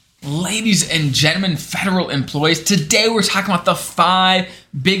Ladies and gentlemen, federal employees, today we're talking about the 5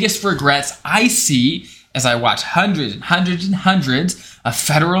 biggest regrets I see as I watch hundreds and hundreds and hundreds of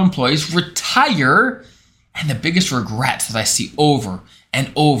federal employees retire, and the biggest regrets that I see over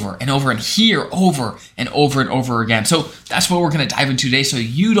and over and over and hear over and over and over again. So that's what we're going to dive into today, so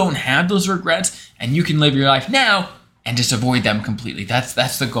you don't have those regrets and you can live your life now and just avoid them completely.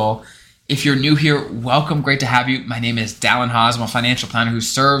 That's the goal. If you're new here, welcome. Great to have you. My name is Dallin Haas. I'm a financial planner who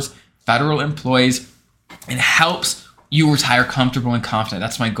serves federal employees and helps you retire comfortable and confident.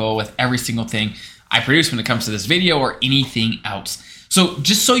 That's my goal with every single thing I produce when it comes to this video or anything else. So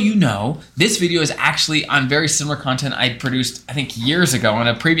just so you know, this video is actually on very similar content I produced, I think, years ago on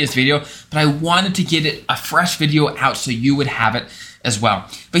a previous video, but I wanted to get it a fresh video out so you would have it as well.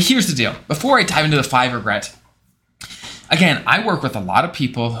 But here's the deal. Before I dive into the 5 regrets, again, I work with a lot of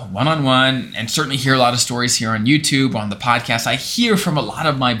people one-on-one and certainly hear a lot of stories here on YouTube, on the podcast. I hear from a lot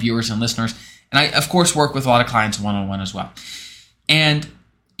of my viewers and listeners, and I, of course, work with a lot of clients one-on-one as well. And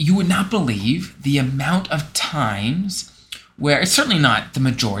you would not believe the amount of times where, it's certainly not the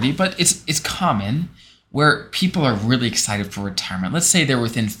majority, but it's common, where people are really excited for retirement. Let's say they're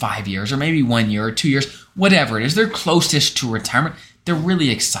within 5 years or maybe 1 year or 2 years, whatever it is. They're closest to retirement. They're really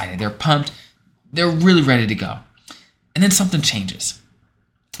excited. They're pumped. They're really ready to go. And then something changes.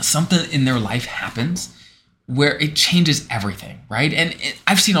 Something in their life happens where it changes everything, right? And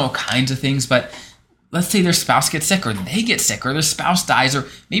I've seen all kinds of things, but let's say their spouse gets sick or they get sick or their spouse dies or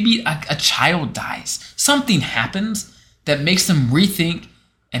maybe a child dies. Something happens that makes them rethink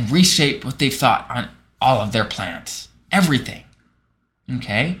and reshape what they've thought on all of their plans. Everything,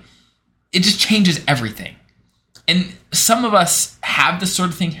 okay? It just changes everything. And some of us have this sort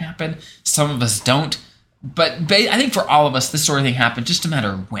of thing happen. Some of us don't. But I think for all of us, this sort of thing happens just a matter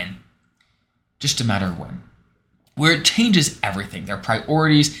of when. Just a matter of when. Where it changes everything. Their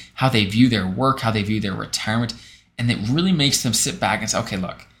priorities, how they view their work, how they view their retirement. And it really makes them sit back and say, okay,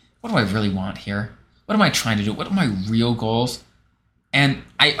 look, what do I really want here? What am I trying to do? What are my real goals? And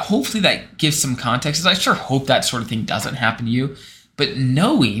hopefully that gives some context. I sure hope that sort of thing doesn't happen to you. But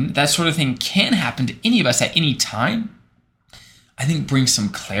knowing that sort of thing can happen to any of us at any time, I think brings some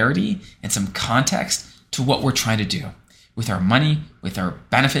clarity and some context to what we're trying to do with our money, with our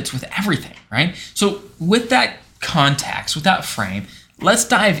benefits, with everything, right? So with that context, with that frame, let's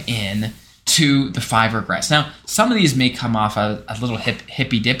dive in to the 5 regrets. Now, some of these may come off a little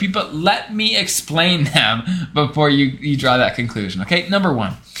hippy-dippy, but let me explain them before you draw that conclusion, okay? Number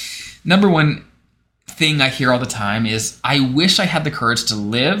one thing I hear all the time is, I wish I had the courage to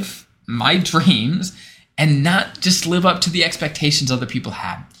live my dreams and not just live up to the expectations other people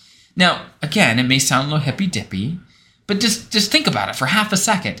have. Now, again, it may sound a little hippy-dippy, but just think about it for half a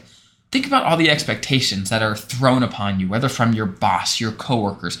second. Think about all the expectations that are thrown upon you, whether from your boss, your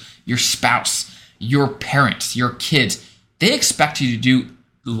coworkers, your spouse, your parents, your kids. They expect you to do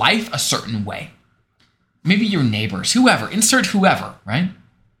life a certain way. Maybe your neighbors, whoever, insert whoever, right?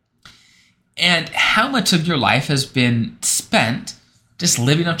 And how much of your life has been spent just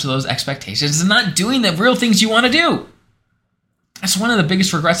living up to those expectations and not doing the real things you want to do? That's one of the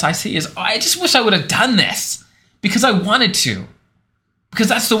biggest regrets I see is, I just wish I would have done this because I wanted to. Because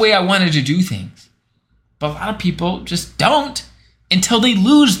that's the way I wanted to do things. But a lot of people just don't until they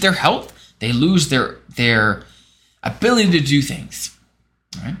lose their health. They lose their ability to do things.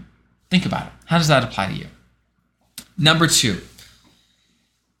 All right? Think about it. How does that apply to you? Number 2.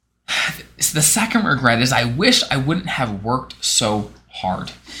 The second regret is, I wish I wouldn't have worked so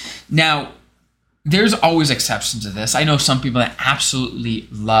hard. Now, there's always exceptions to this. I know some people that absolutely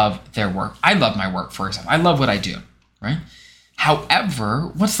love their work. I love my work, for example. I love what I do, right?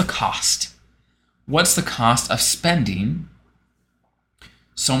 However, what's the cost? What's the cost of spending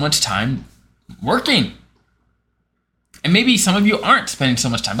so much time working? And maybe some of you aren't spending so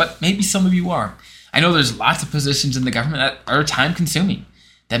much time, but maybe some of you are. I know there's lots of positions in the government that are time consuming,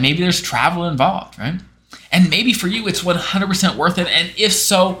 that maybe there's travel involved, right? And maybe for you, it's 100% worth it. And if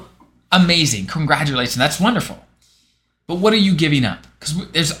so, amazing. Congratulations. That's wonderful. But what are you giving up?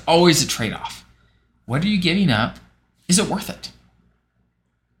 Because there's always a trade-off. What are you giving up? Is it worth it?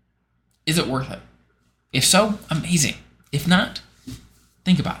 Is it worth it? If so, amazing. If not,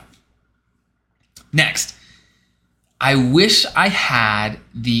 think about it. Next, I wish I had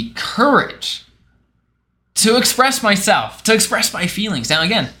the courage to express myself, to express my feelings. Now,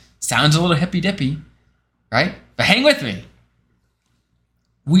 again, sounds a little hippy-dippy, right? But hang with me.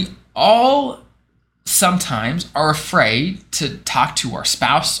 We all sometimes are afraid to talk to our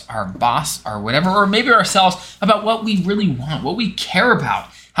spouse, our boss, or whatever, or maybe ourselves about what we really want, what we care about,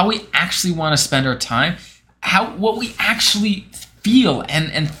 how we actually want to spend our time, what we actually feel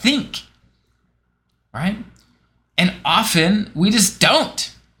and think, right? And often we just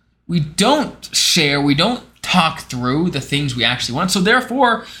don't. We don't share, we don't talk through the things we actually want. So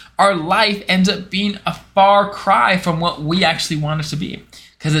therefore, our life ends up being a far cry from what we actually want it to be,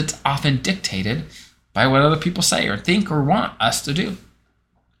 because it's often dictated by what other people say or think or want us to do,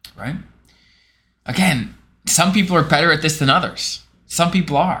 right? Again, some people are better at this than others. Some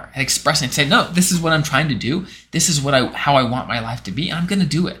people are at expressing and saying, no, this is what I'm trying to do. This is how I want my life to be. And I'm going to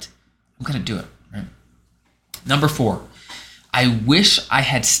do it. I'm going to do it, right? Number 4, I wish I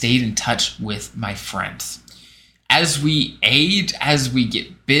had stayed in touch with my friends. As we age, as we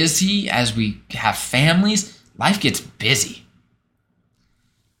get busy, as we have families, life gets busy.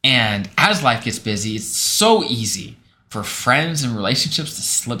 And as life gets busy, it's so easy for friends and relationships to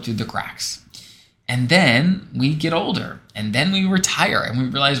slip through the cracks. And then we get older, and then we retire, and we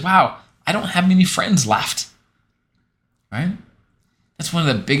realize, wow, I don't have many friends left, right? That's one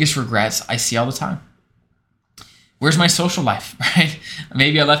of the biggest regrets I see all the time. Where's my social life, right?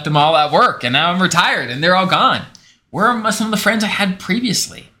 Maybe I left them all at work, and now I'm retired, and they're all gone. Where are some of the friends I had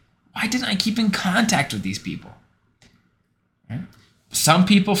previously? Why didn't I keep in contact with these people? Right? For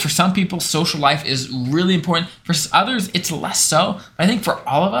some people, social life is really important. For others, it's less so. But I think for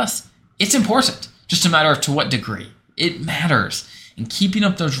all of us, it's important. Just a matter of to what degree. It matters. And keeping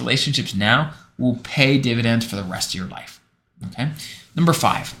up those relationships now will pay dividends for the rest of your life. Okay? Number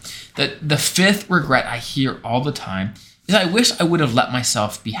 5, the fifth regret I hear all the time is I wish I would have let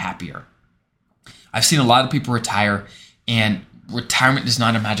myself be happier. I've seen a lot of people retire, and retirement is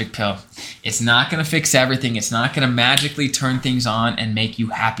not a magic pill. It's not going to fix everything. It's not going to magically turn things on and make you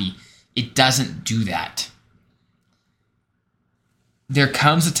happy. It doesn't do that. There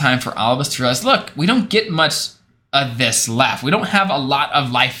comes a time for all of us to realize, look, we don't get much of this left. We don't have a lot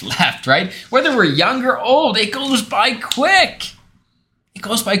of life left, right? Whether we're young or old, it goes by quick. It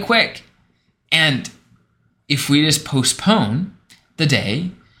goes by quick. And if we just postpone the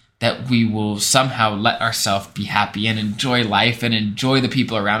day that we will somehow let ourselves be happy and enjoy life and enjoy the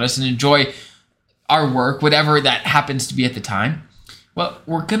people around us and enjoy our work, whatever that happens to be at the time, well,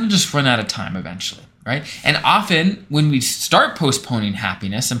 we're going to just run out of time eventually, right? And often when we start postponing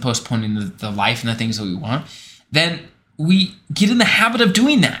happiness and postponing the life and the things that we want, then we get in the habit of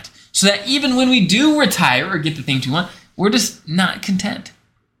doing that. So that even when we do retire or get the things we want, we're just not content.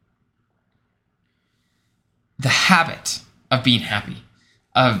 The habit of being happy,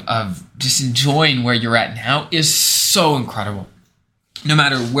 of just enjoying where you're at now is so incredible. No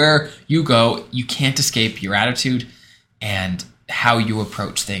matter where you go, you can't escape your attitude and how you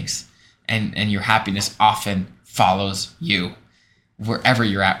approach things. And your happiness often follows you wherever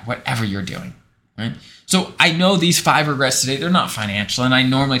you're at, whatever you're doing, right? So I know these 5 regrets today, they're not financial, and I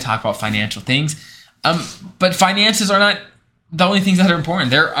normally talk about financial things, but finances are not the only things that are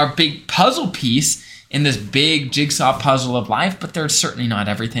important. They're a big puzzle piece in this big jigsaw puzzle of life, but they're certainly not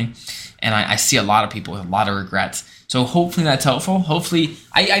everything. And I see a lot of people with a lot of regrets. So hopefully that's helpful. Hopefully,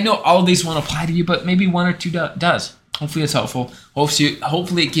 I know all of these won't apply to you, but maybe 1 or 2 does. Hopefully it's helpful.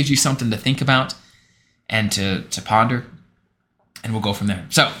 Hopefully it gives you something to think about and to ponder, and we'll go from there.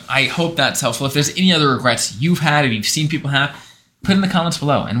 So I hope that's helpful. If there's any other regrets you've had or you've seen people have, put in the comments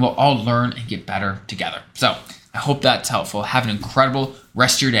below, and we'll all learn and get better together. So I hope that's helpful. Have an incredible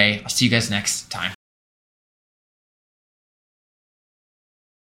rest of your day. I'll see you guys next time.